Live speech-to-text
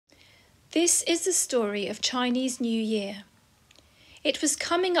This is the story of Chinese New Year. It was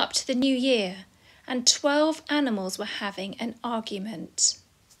coming up to the new year, and 12 animals were having an argument.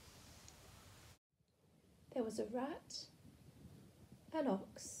 There was a rat, an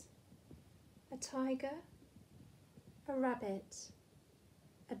ox, a tiger, a rabbit,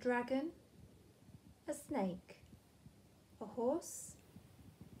 a dragon, a snake, a horse,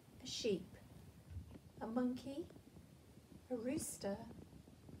 a sheep, a monkey, a rooster,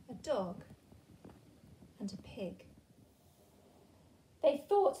 a dog, and a pig. They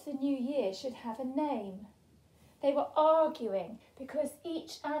thought the new year should have a name. They were arguing because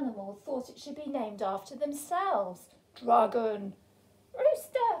each animal thought it should be named after themselves. Dragon,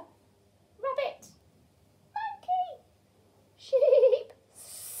 rooster, rabbit, monkey, sheep,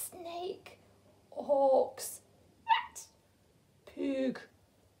 snake, ox, rat, pig,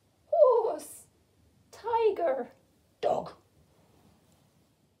 horse, tiger, dog.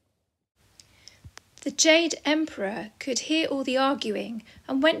 The Jade Emperor could hear all the arguing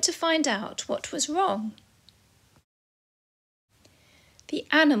and went to find out what was wrong. The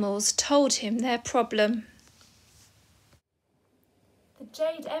animals told him their problem. The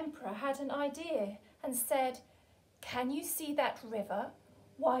Jade Emperor had an idea and said, "Can you see that river?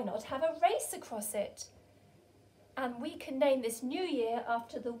 Why not have a race across it? And we can name this new year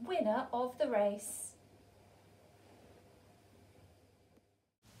after the winner of the race."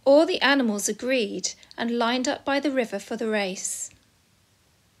 All the animals agreed and lined up by the river for the race.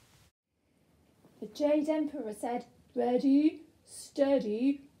 The Jade Emperor said, "Ready,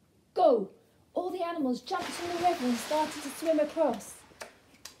 steady, go!" All the animals jumped in the river and started to swim across.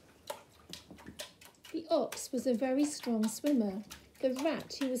 The ox was a very strong swimmer. The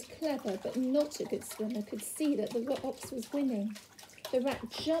rat, who was clever but not a good swimmer, could see that the ox was winning. The rat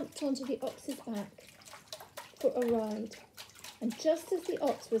jumped onto the ox's back for a ride. And just as the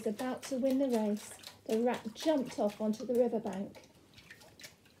ox was about to win the race, the rat jumped off onto the riverbank.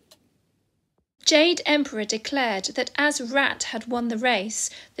 Jade Emperor declared that as Rat had won the race,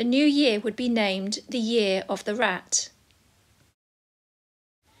 the new year would be named the Year of the Rat.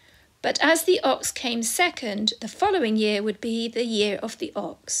 But as the ox came second, the following year would be the Year of the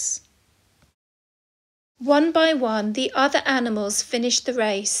Ox. One by one, the other animals finished the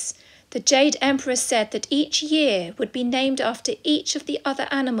race. The Jade Emperor said that each year would be named after each of the other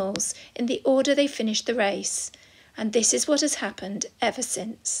animals in the order they finished the race, and this is what has happened ever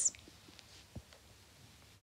since.